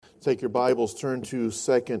Take your Bibles, turn to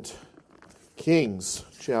 2 Kings,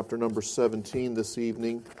 chapter number 17 this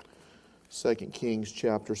evening. 2 Kings,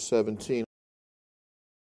 chapter 17.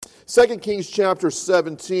 2 Kings, chapter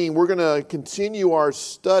 17, we're going to continue our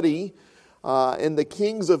study in the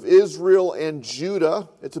kings of Israel and Judah.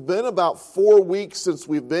 It's been about 4 weeks since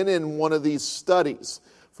we've been in one of these studies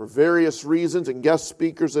for various reasons, and guest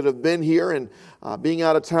speakers that have been here, and being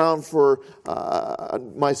out of town for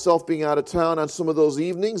myself being out of town on some of those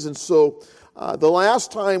evenings. And so the last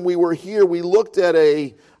time we were here, we looked at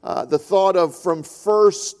the thought of from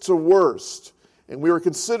first to worst, and we were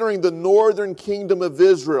considering the northern kingdom of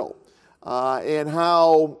Israel and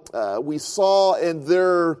how we saw in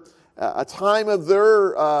their a time of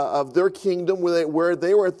their kingdom where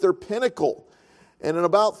they were at their pinnacle, and in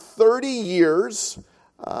about 30 years.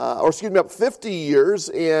 About 50 years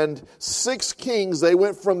and 6 kings, they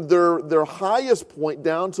went from their highest point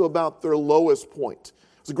down to about their lowest point.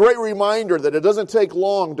 It's a great reminder that it doesn't take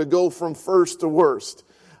long to go from first to worst.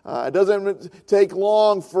 It doesn't take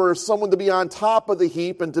long for someone to be on top of the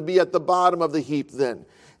heap and to be at the bottom of the heap then.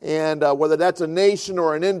 And whether that's a nation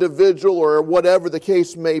or an individual or whatever the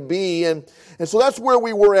case may be. And so that's where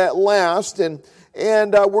we were at last. And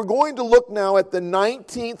we're going to look now at the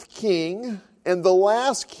 19th king and the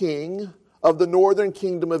last king of the northern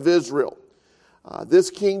kingdom of Israel.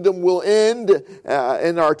 This kingdom will end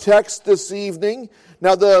in our text this evening.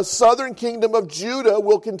 Now the southern kingdom of Judah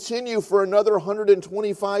will continue for another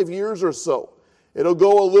 125 years or so. It'll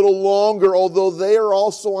go a little longer, although they are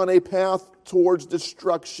also on a path towards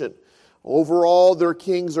destruction. Overall, their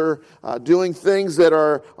kings are doing things that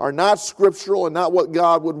are not scriptural and not what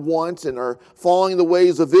God would want, and are following the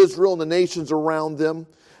ways of Israel and the nations around them.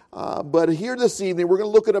 But here this evening, we're going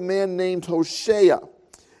to look at a man named Hoshea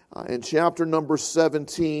in chapter number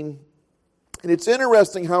 17. And it's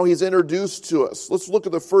interesting how he's introduced to us. Let's look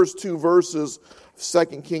at the first 2 verses of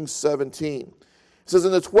 2 Kings 17. It says,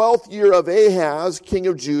 "In the 12th year of Ahaz, king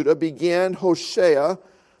of Judah, began Hoshea,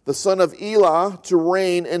 the son of Elah, to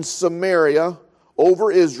reign in Samaria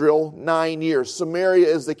over Israel 9 years."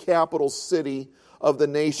 Samaria is the capital city of the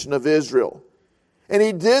nation of Israel. "And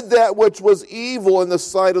he did that which was evil in the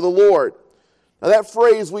sight of the Lord." Now that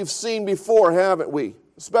phrase we've seen before, haven't we?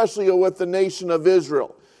 Especially with the nation of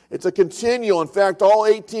Israel. It's a continual. In fact, all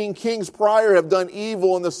 18 kings prior have done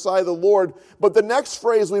evil in the sight of the Lord. But the next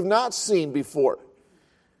phrase we've not seen before.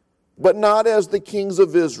 "But not as the kings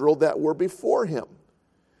of Israel that were before him."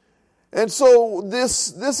 And so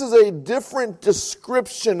this is a different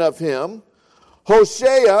description of him.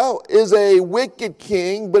 Hoshea is a wicked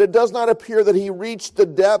king, but it does not appear that he reached the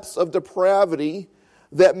depths of depravity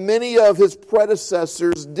that many of his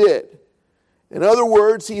predecessors did. In other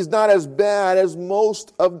words, he's not as bad as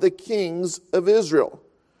most of the kings of Israel.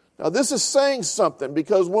 Now this is saying something,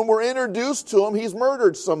 because when we're introduced to him, he's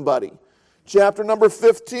murdered somebody. Chapter number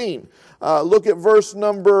 15. Look at verse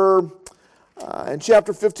number, in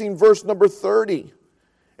chapter 15, verse number 30.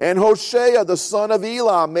 "And Hoshea, the son of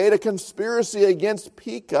Elah, made a conspiracy against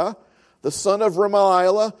Pekah, the son of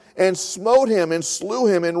Remaliah, and smote him and slew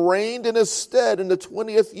him, and reigned in his stead in the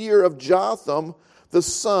 20th year of Jotham, the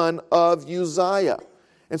son of Uzziah."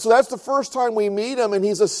 And so that's the first time we meet him, and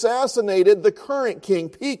he's assassinated the current king,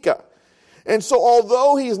 Pekah. And so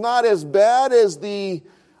although he's not as bad as the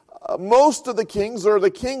most of the kings or the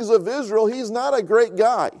kings of Israel, he's not a great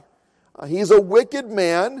guy. He's a wicked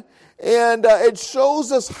man. And it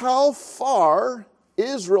shows us how far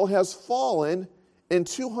Israel has fallen in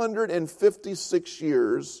 256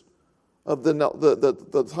 years of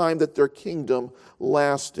the time that their kingdom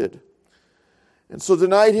lasted. And so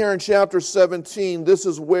tonight here in chapter 17, this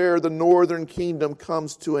is where the northern kingdom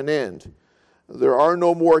comes to an end. There are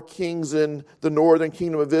no more kings in the northern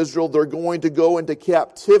kingdom of Israel. They're going to go into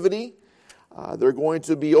captivity. They're going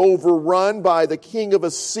to be overrun by the king of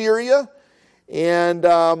Assyria. And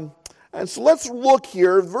so let's look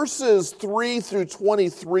here, verses 3 through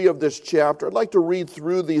 23 of this chapter. I'd like to read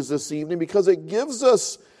through these this evening because it gives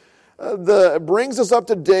us it brings us up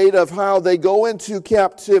to date of how they go into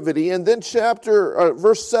captivity, and then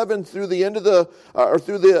verse 7 through the end of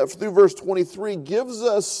through verse 23 gives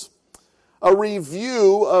us a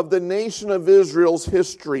review of the nation of Israel's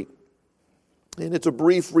history. And it's a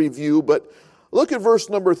brief review, but look at verse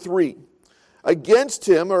number 3. "Against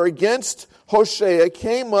him," or against Hoshea,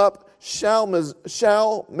 "came up Shalmaneser,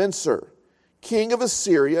 king of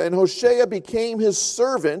Assyria, and Hoshea became his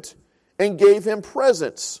servant and gave him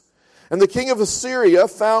presents. And the king of Assyria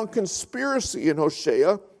found conspiracy in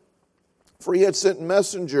Hoshea, for he had sent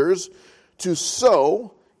messengers to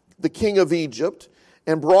So, the king of Egypt,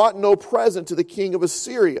 and brought no present to the king of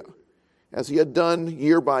Assyria. as he had done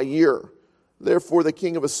year by year. Therefore the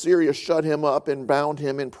king of Assyria shut him up and bound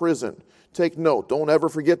him in prison. Take note, don't ever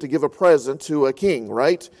forget to give a present to a king,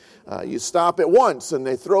 right? You stop at once and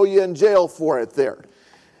they throw you in jail for it there.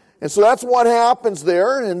 And so that's what happens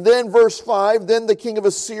there. And then verse 5, then the king of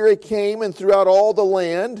Assyria came and throughout all the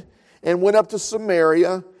land and went up to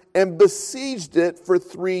Samaria and besieged it for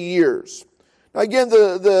 3 years. Now again,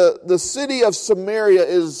 the city of Samaria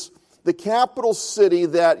is the capital city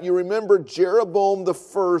that you remember Jeroboam the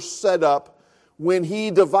first set up when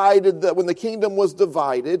he divided, when the kingdom was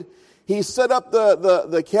divided. He set up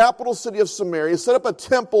the capital city of Samaria, set up a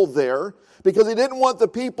temple there because he didn't want the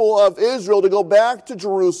people of Israel to go back to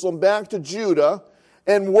Jerusalem, back to Judah,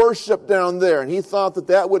 and worship down there. And he thought that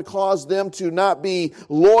that would cause them to not be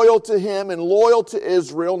loyal to him and loyal to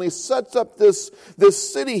Israel. And he sets up this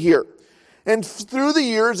city here. And through the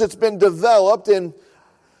years, it's been developed, and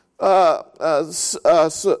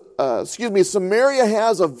Samaria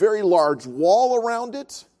has a very large wall around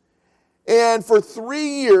it. And for 3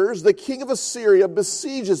 years, the king of Assyria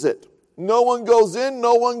besieges it. No one goes in,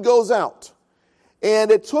 no one goes out.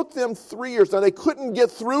 And it took them 3 years. Now, they couldn't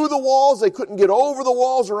get through the walls, they couldn't get over the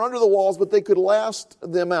walls or under the walls, but they could last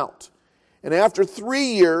them out. And after 3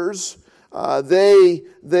 years, the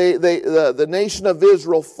nation of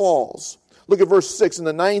Israel falls. Look at verse 6. In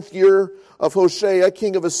the 9th year of Hoshea,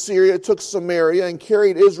 king of Assyria, took Samaria and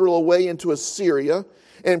carried Israel away into Assyria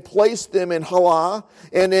and placed them in Halah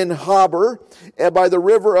and in Habor and by the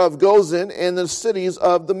river of Gozan and the cities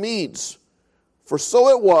of the Medes. For so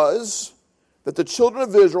it was that the children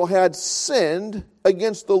of Israel had sinned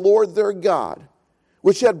against the Lord their God,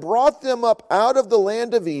 which had brought them up out of the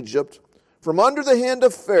land of Egypt from under the hand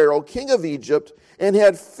of Pharaoh, king of Egypt, and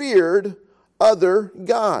had feared other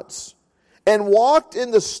gods, and walked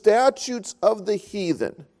in the statutes of the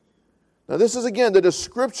heathen. Now this is again the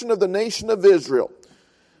description of the nation of Israel.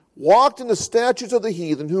 Walked in the statutes of the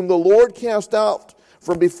heathen, whom the Lord cast out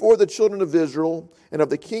from before the children of Israel and of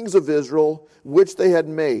the kings of Israel, which they had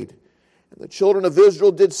made. And the children of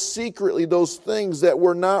Israel did secretly those things that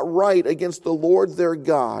were not right against the Lord their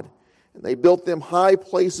God. And they built them high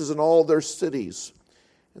places in all their cities,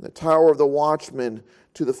 and the tower of the watchman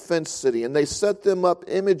to the fenced city. And they set them up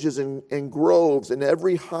images and groves in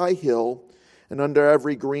every high hill and under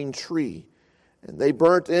every green tree. And they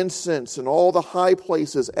burnt incense in all the high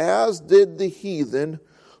places, as did the heathen,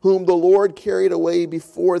 whom the Lord carried away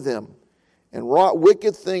before them, and wrought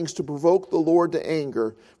wicked things to provoke the Lord to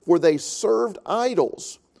anger. For they served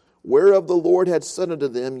idols, whereof the Lord had said unto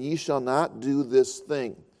them, Ye shall not do this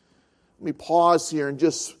thing. Let me pause here and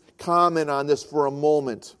just comment on this for a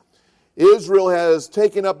moment. Israel has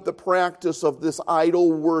taken up the practice of this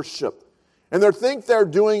idol worship, and they think they're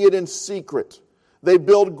doing it in secret. They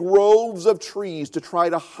build groves of trees to try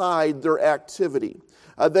to hide their activity.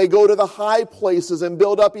 They go to the high places and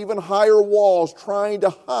build up even higher walls trying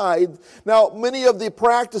to hide. Now, many of the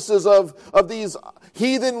practices of these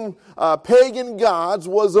heathen pagan gods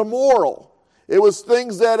was immoral. It was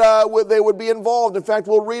things that they would be involved. In fact,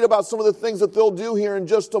 we'll read about some of the things that they'll do here in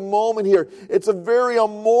just a moment here. It's a very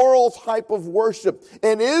immoral type of worship.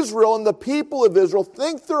 And Israel and the people of Israel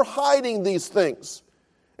think they're hiding these things.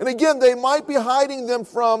 And again, they might be hiding them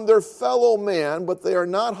from their fellow man, but they are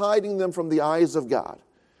not hiding them from the eyes of God.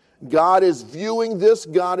 God is viewing this.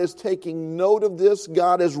 God is taking note of this.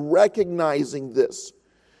 God is recognizing this.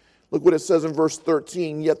 Look what it says in verse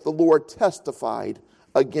 13. Yet the Lord testified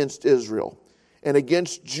against Israel and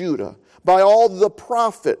against Judah by all the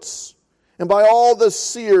prophets and by all the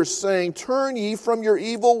seers, saying, Turn ye from your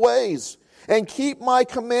evil ways, and keep my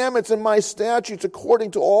commandments and my statutes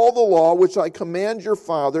according to all the law which I command your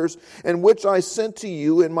fathers, and which I sent to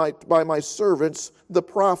you by my servants, the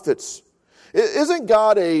prophets. Isn't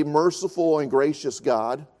God a merciful and gracious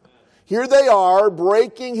God? Here they are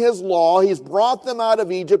breaking His law. He's brought them out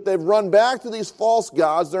of Egypt. They've run back to these false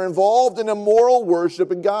gods. They're involved in immoral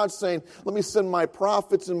worship. And God's saying, let me send my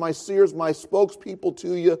prophets and my seers, my spokespeople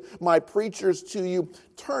to you, my preachers to you.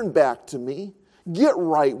 Turn back to me. Get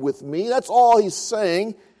right with me. That's all He's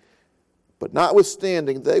saying. But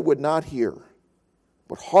notwithstanding, they would not hear,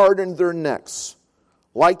 but hardened their necks,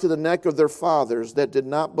 like to the neck of their fathers that did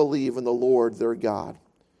not believe in the Lord their God.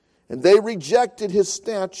 And they rejected His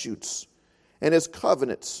statutes and His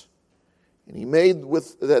covenants, and He made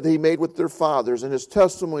with their fathers, and His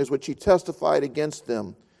testimonies which He testified against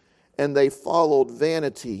them. And they followed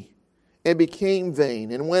vanity and became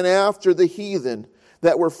vain, and went after the heathen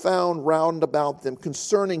that were found round about them,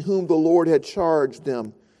 concerning whom the Lord had charged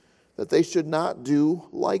them, that they should not do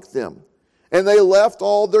like them. And they left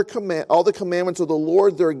all the commandments of the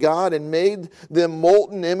Lord their God, and made them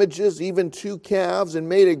molten images, even 2 calves, and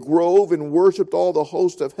made a grove, and worshipped all the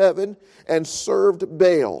host of heaven, and served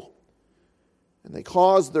Baal. And they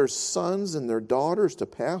caused their sons and their daughters to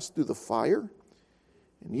pass through the fire,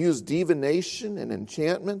 and used divination and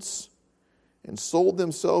enchantments, and sold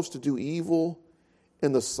themselves to do evil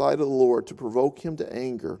in the sight of the Lord, to provoke him to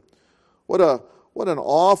anger. What an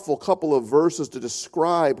awful couple of verses to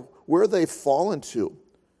describe where they've fallen to.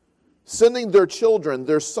 Sending their children,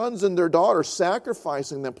 their sons and their daughters,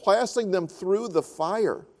 sacrificing them, passing them through the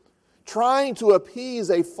fire, trying to appease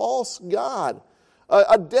a false god,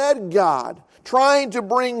 a dead god, trying to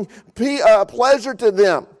bring pleasure to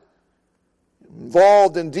them.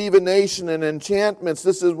 Involved in divination and enchantments.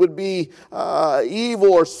 This would be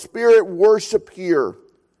evil or spirit worship here.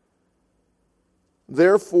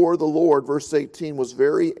 Therefore the Lord, verse 18, was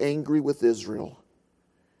very angry with Israel,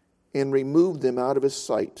 and removed them out of his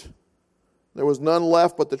sight. There was none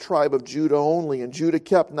left but the tribe of Judah only, and Judah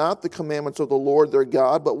kept not the commandments of the Lord their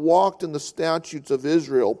God, but walked in the statutes of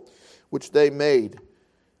Israel, which they made.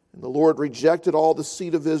 And the Lord rejected all the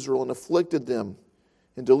seed of Israel, and afflicted them,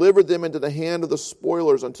 and delivered them into the hand of the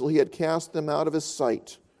spoilers, until he had cast them out of his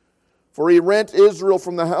sight. For he rent Israel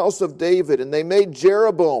from the house of David, and they made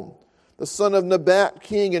Jeroboam the son of Nebat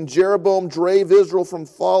king, and Jeroboam drave Israel from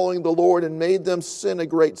following the Lord, and made them sin a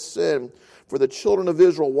great sin. For the children of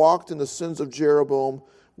Israel walked in the sins of Jeroboam,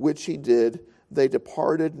 which he did. They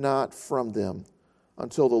departed not from them,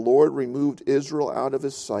 until the Lord removed Israel out of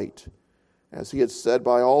his sight. As he had said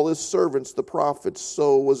by all his servants the prophets,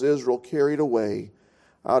 so was Israel carried away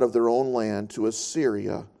out of their own land to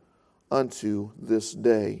Assyria unto this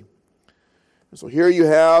day. And so here you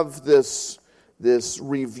have this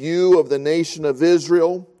review of the nation of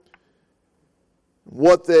Israel,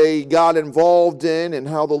 what they got involved in, and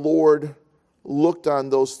how the Lord looked on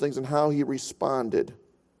those things and how he responded.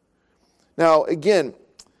 Now, again,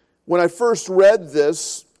 when I first read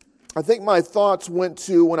this, I think my thoughts went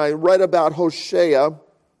to when I read about Hoshea,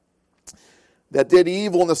 that did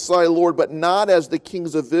evil in the sight of the Lord, but not as the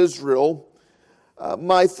kings of Israel.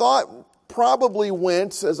 My thought probably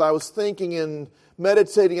went, as I was thinking and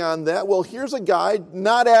meditating on that, well, here's a guy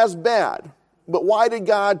not as bad. But why did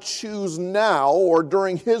God choose now or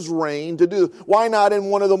during his reign to do? Why not in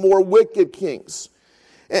one of the more wicked kings?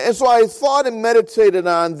 And so I thought and meditated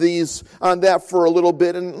on that for a little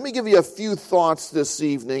bit. And let me give you a few thoughts this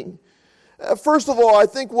evening. First of all, I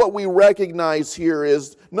think what we recognize here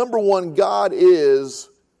is, number one, God is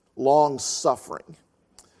long-suffering.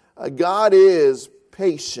 God is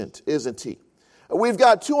patient, isn't he? We've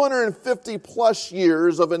got 250 plus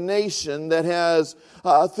years of a nation that has,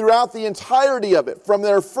 throughout the entirety of it, from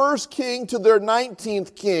their first king to their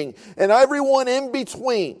 19th king, and everyone in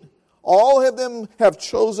between, all of them have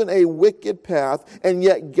chosen a wicked path, and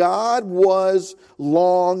yet God was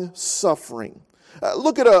long-suffering.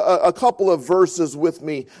 Look at a couple of verses with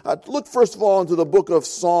me. Look first of all into the book of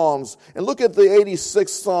Psalms, and look at the 86th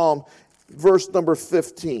Psalm, verse number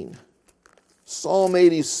 15. Psalm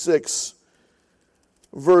 86,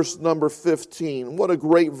 verse number 15. What a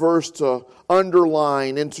great verse to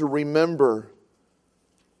underline and to remember.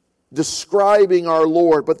 Describing our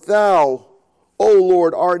Lord. But thou, O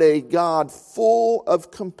Lord, art a God full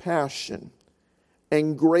of compassion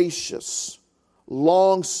and gracious,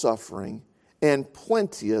 long-suffering, and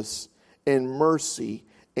plenteous in mercy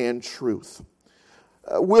and truth.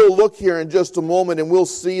 We'll look here in just a moment, and we'll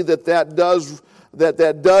see that does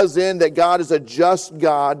end, that God is a just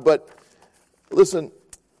God. But listen,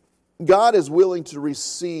 God is willing to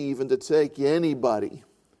receive and to take anybody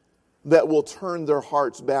that will turn their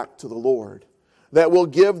hearts back to the Lord, that will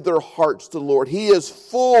give their hearts to the Lord. He is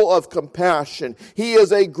full of compassion. He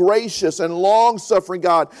is a gracious and long-suffering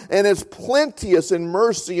God, and is plenteous in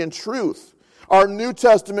mercy and truth. Our New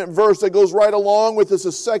Testament verse that goes right along with this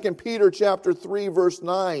is 2 Peter chapter 3, verse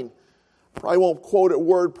 9. Probably won't quote it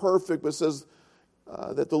word perfect, but it says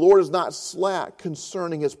that the Lord is not slack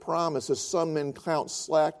concerning his promise, as some men count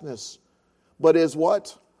slackness, but is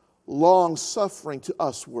what? Long-suffering to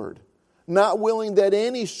usward, not willing that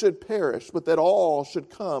any should perish, but that all should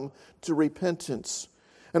come to repentance.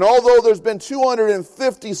 And although there's been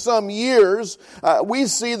 250 some years, we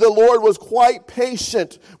see the Lord was quite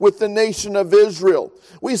patient with the nation of Israel.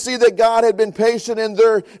 We see that God had been patient in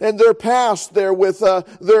their past there with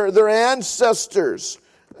their ancestors.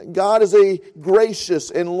 God is a gracious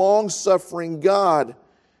and long-suffering God.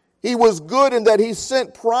 He was good in that he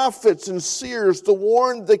sent prophets and seers to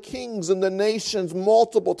warn the kings and the nations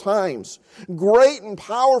multiple times. Great and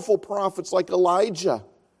powerful prophets like Elijah,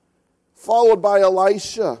 followed by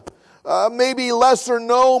Elisha. maybe lesser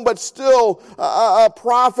known, but still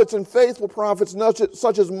prophets and faithful prophets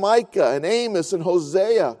such as Micah and Amos and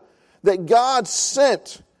Hosea that God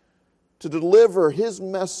sent to deliver His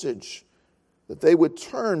message, that they would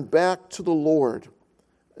turn back to the Lord.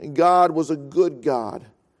 And God was a good God.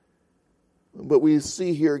 But we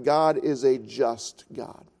see here God is a just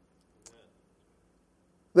God.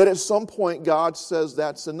 That at some point God says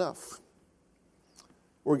that's enough.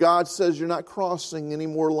 Where God says you're not crossing any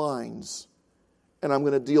more lines and I'm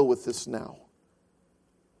going to deal with this now.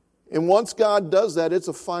 And once God does that, it's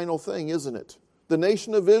a final thing, isn't it? The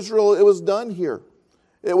nation of Israel, it was done here.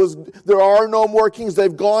 There are no more kings.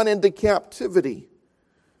 They've gone into captivity.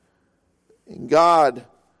 And God,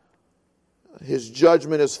 His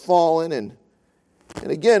judgment has fallen. And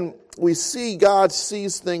again, we see God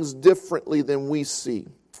sees things differently than we see.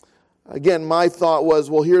 Again, my thought was,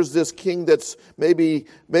 well, here's this king that's maybe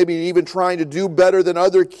even trying to do better than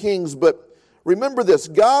other kings. But remember this,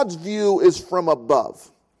 God's view is from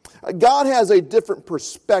above. God has a different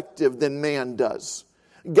perspective than man does.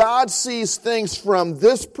 God sees things from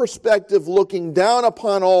this perspective, looking down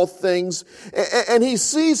upon all things, and He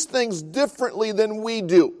sees things differently than we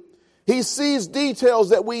do. He sees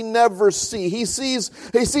details that we never see. He sees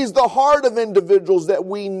the heart of individuals that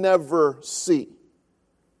we never see.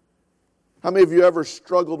 How many of you ever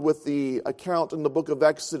struggled with the account in the book of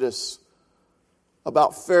Exodus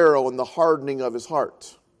about Pharaoh and the hardening of his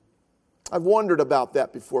heart? I've wondered about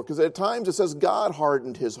that before, because at times it says God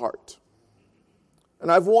hardened his heart.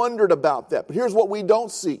 And I've wondered about that. But here's what we don't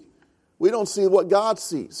see. We don't see what God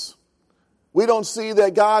sees. We don't see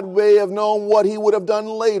that God may have known what He would have done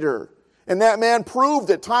later. And that man proved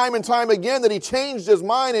it time and time again that he changed his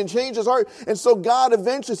mind and changed his heart. And so God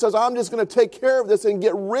eventually says, I'm just going to take care of this and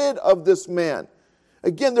get rid of this man.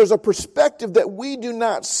 Again, there's a perspective that we do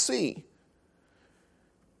not see.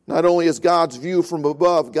 Not only is God's view from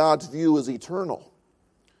above, God's view is eternal.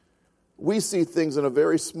 We see things in a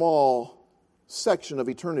very small section of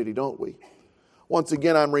eternity, don't we? Once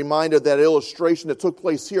again, I'm reminded of that illustration that took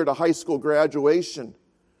place here at a high school graduation.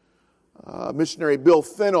 Missionary Bill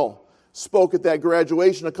Finnell spoke at that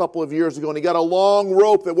graduation a couple of years ago, and he got a long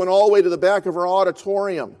rope that went all the way to the back of our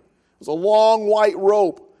auditorium. It was a long white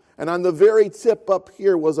rope, and on the very tip up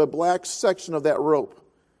here was a black section of that rope.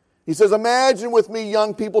 He says, imagine with me,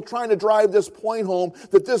 young people, trying to drive this point home,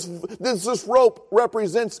 that this rope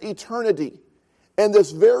represents eternity. And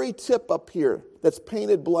this very tip up here that's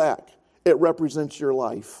painted black, it represents your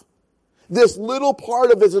life. This little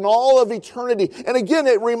part of it is in all of eternity. And again,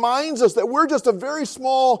 it reminds us that we're just a very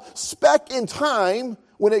small speck in time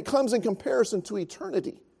when it comes in comparison to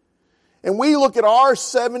eternity. And we look at our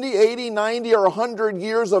 70, 80, 90, or 100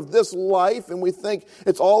 years of this life and we think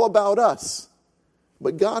it's all about us.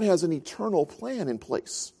 But God has an eternal plan in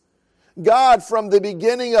place. God, from the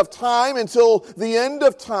beginning of time until the end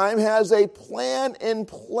of time, has a plan in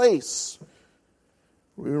place.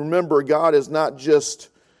 We remember God is not just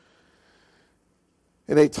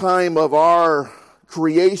in a time of our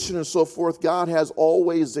creation and so forth. God has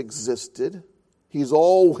always existed. He's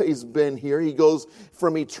always been here. He goes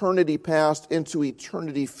from eternity past into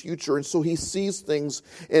eternity future. And so He sees things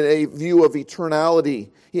in a view of eternality.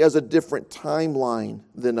 He has a different timeline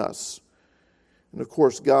than us. And of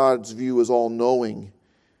course, God's view is all-knowing.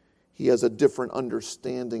 He has a different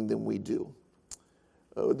understanding than we do.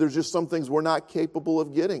 There's just some things we're not capable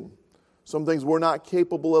of getting. Some things we're not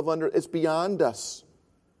capable of it's beyond us.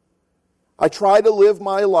 I try to live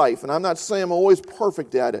my life, and I'm not saying I'm always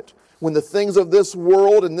perfect at it. When the things of this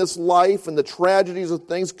world and this life and the tragedies of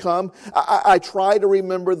things come, I try to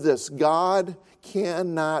remember this. God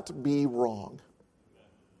cannot be wrong.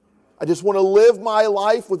 I just want to live my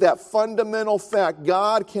life with that fundamental fact.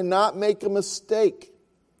 God cannot make a mistake.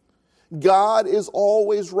 God is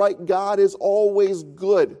always right. God is always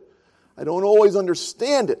good. I don't always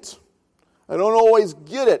understand it. I don't always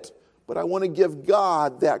get it. But I want to give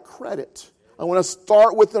God that credit. I want to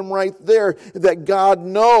start with Him right there, that God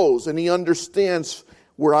knows and He understands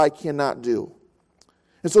where I cannot do.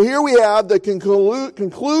 And so here we have the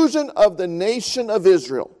conclusion of the nation of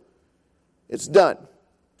Israel. It's done.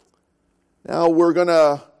 Now we're going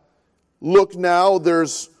to look now.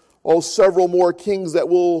 There's several more kings that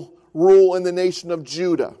will rule in the nation of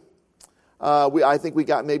Judah. I think we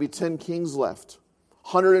got maybe 10 kings left.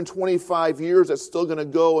 125 years that's still going to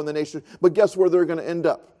go in the nation. But guess where they're going to end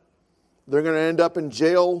up? They're going to end up in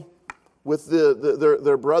jail with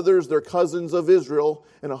their brothers, their cousins of Israel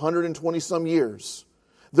in 120 some years.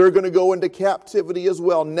 They're going to go into captivity as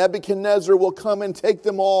well. Nebuchadnezzar will come and take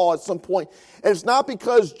them all at some point. And it's not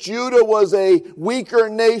because Judah was a weaker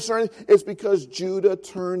nation. It's because Judah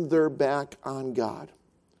turned their back on God.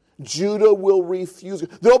 Judah will refuse.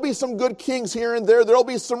 There'll be some good kings here and there. There'll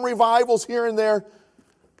be some revivals here and there.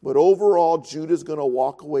 But overall, Judah's going to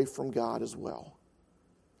walk away from God as well.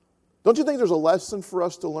 Don't you think there's a lesson for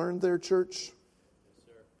us to learn there, church? Yes,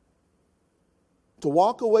 sir. To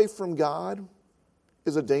walk away from God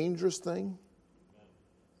is a dangerous thing.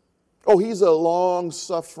 Oh, He's a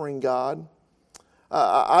long-suffering God.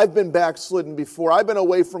 I've been backslidden before. I've been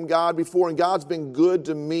away from God before, and God's been good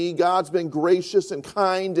to me. God's been gracious and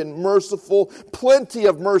kind and merciful. Plenty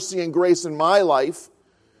of mercy and grace in my life.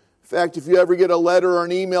 In fact, if you ever get a letter or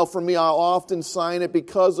an email from me, I'll often sign it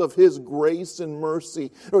because of His grace and mercy.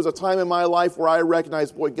 There was a time in my life where I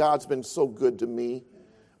recognized, boy, God's been so good to me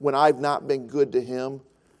when I've not been good to Him.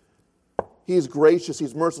 He's gracious,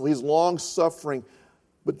 He's merciful, He's long-suffering.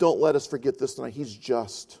 But don't let us forget this tonight, He's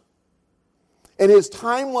just. And His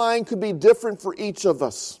timeline could be different for each of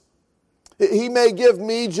us. He may give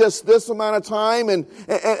me just this amount of time, and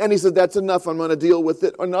He said, that's enough, I'm going to deal with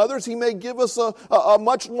it. And others, He may give us a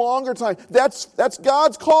much longer time. That's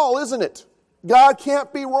God's call, isn't it? God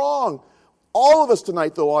can't be wrong. All of us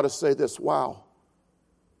tonight, though, ought to say this, wow.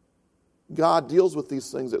 God deals with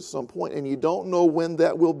these things at some point, and you don't know when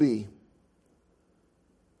that will be.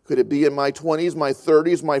 Could it be in my 20s, my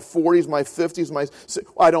 30s, my 40s, my 50s,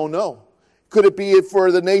 I don't know. Could it be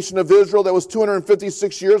for the nation of Israel that was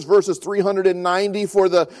 256 years versus 390 for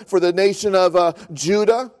the nation of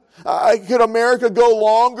Judah? Could America go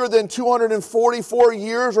longer than 244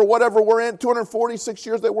 years or whatever we're in, 246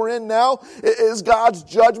 years that we're in now? Is God's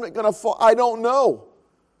judgment going to fall? I don't know.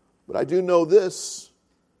 But I do know this.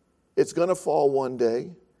 It's going to fall one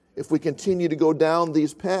day if we continue to go down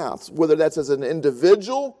these paths, whether that's as an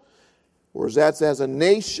individual or that's as a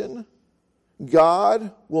nation.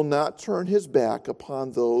 God will not turn His back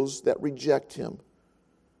upon those that reject Him.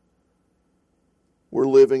 We're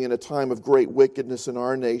living in a time of great wickedness in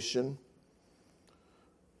our nation.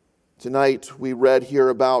 Tonight we read here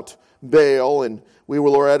about Baal, and we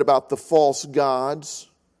will read about the false gods.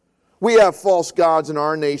 We have false gods in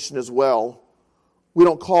our nation as well. We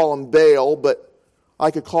don't call them Baal, but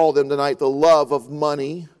I could call them tonight the love of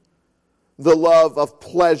money, the love of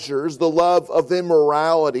pleasures, the love of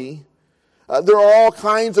immorality. There are all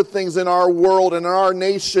kinds of things in our world and in our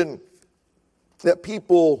nation that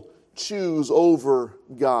people choose over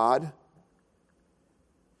God.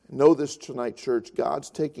 Know this tonight, church. God's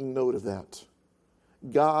taking note of that.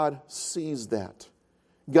 God sees that.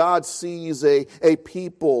 God sees a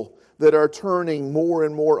people that are turning more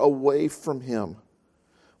and more away from Him.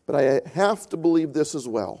 But I have to believe this as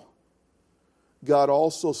well. God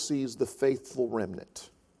also sees the faithful remnant.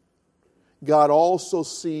 God also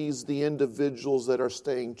sees the individuals that are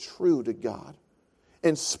staying true to God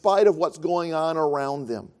in spite of what's going on around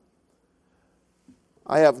them.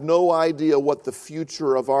 I have no idea what the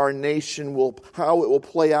future of our nation how it will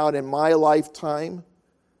play out in my lifetime,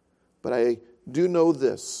 but I do know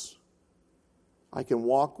this. I can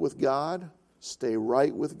walk with God, stay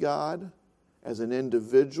right with God as an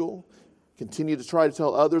individual, continue to try to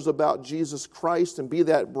tell others about Jesus Christ and be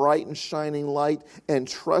that bright and shining light and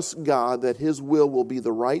trust God that His will be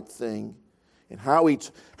the right thing. And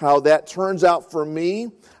how that turns out for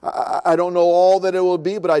me, I don't know all that it will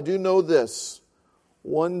be, but I do know this.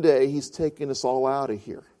 One day He's taking us all out of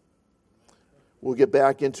here. We'll get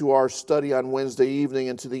back into our study on Wednesday evening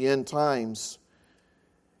into the end times.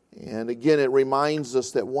 And again, it reminds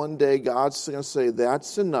us that one day God's going to say,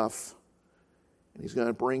 that's enough. And He's going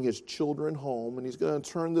to bring His children home, and He's going to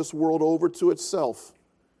turn this world over to itself.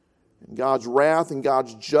 And God's wrath and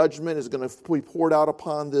God's judgment is going to be poured out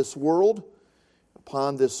upon this world,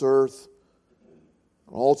 upon this earth,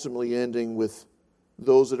 and ultimately ending with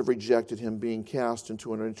those that have rejected Him being cast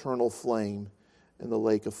into an eternal flame in the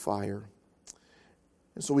lake of fire.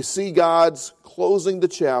 And so we see God's closing the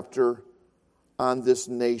chapter on this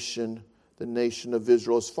nation, the nation of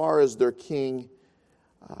Israel, as far as their king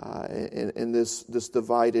in this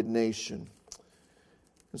divided nation.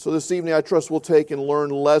 And so this evening, I trust we'll take and learn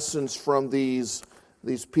lessons from these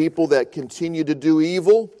people that continue to do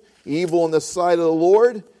evil in the sight of the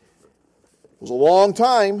Lord. It was a long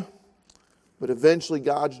time, but eventually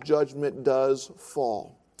God's judgment does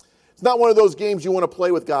fall. It's not one of those games you want to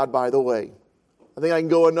play with God, by the way. I think I can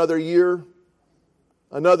go another year,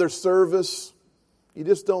 another service. You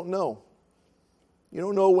just don't know. You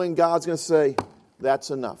don't know when God's going to say,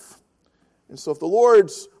 that's enough. And so if the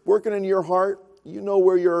Lord's working in your heart, you know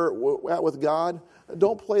where you're at with God,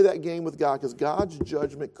 Don't play that game with God, because God's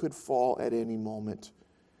judgment could fall at any moment.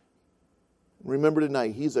 Remember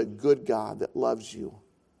tonight, He's a good God that loves you.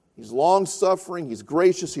 He's long-suffering, He's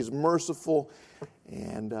gracious, He's merciful.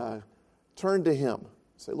 And turn to Him.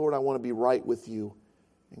 Say, Lord, I want to be right with you.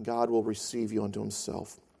 And God will receive you unto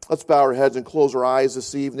Himself. Let's bow our heads and close our eyes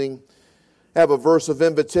this evening. Have a verse of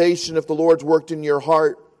invitation. If the Lord's worked in your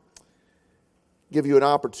heart, give you an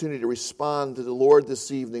opportunity to respond to the Lord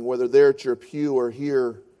this evening, whether there at your pew or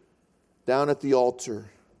here down at the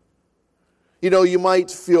altar. You know, you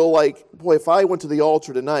might feel like, boy, if I went to the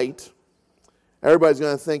altar tonight, everybody's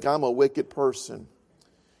going to think I'm a wicked person.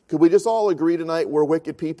 Could we just all agree tonight we're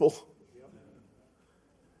wicked people?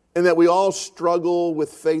 And that we all struggle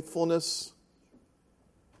with faithfulness?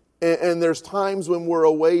 And there's times when we're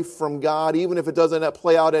away from God, even if it doesn't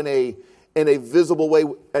play out in a visible way.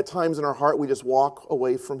 At times in our heart, we just walk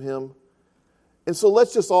away from Him. And so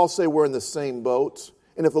let's just all say we're in the same boat.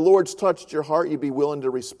 And if the Lord's touched your heart, you'd be willing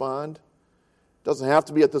to respond. It doesn't have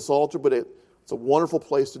to be at this altar, but it's a wonderful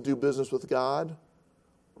place to do business with God.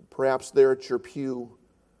 Perhaps there at your pew.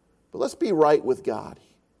 But let's be right with God.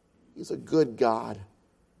 He's a good God.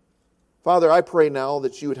 Father, I pray now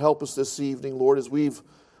that you would help us this evening, Lord, as we've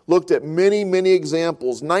looked at many, many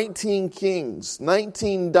examples, 19 kings,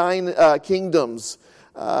 19 kingdoms,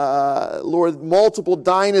 Lord, multiple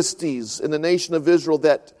dynasties in the nation of Israel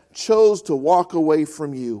that chose to walk away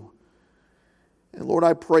from you. And Lord,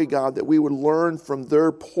 I pray, God, that we would learn from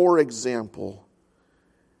their poor example.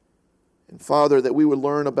 And Father, that we would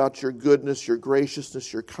learn about your goodness, your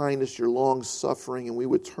graciousness, your kindness, your long-suffering, and we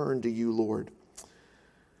would turn to you, Lord.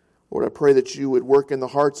 Lord, I pray that you would work in the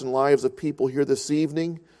hearts and lives of people here this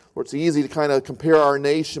evening. Lord, it's easy to kind of compare our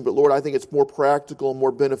nation, but Lord, I think it's more practical and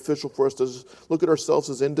more beneficial for us to look at ourselves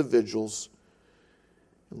as individuals.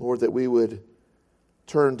 And Lord, that we would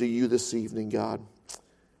turn to you this evening, God.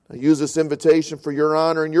 Now, use this invitation for your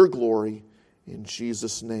honor and your glory in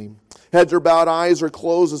Jesus' name. Heads are bowed, eyes are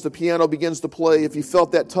closed as the piano begins to play. If you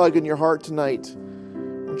felt that tug in your heart tonight,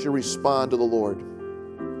 why don't you respond to the Lord?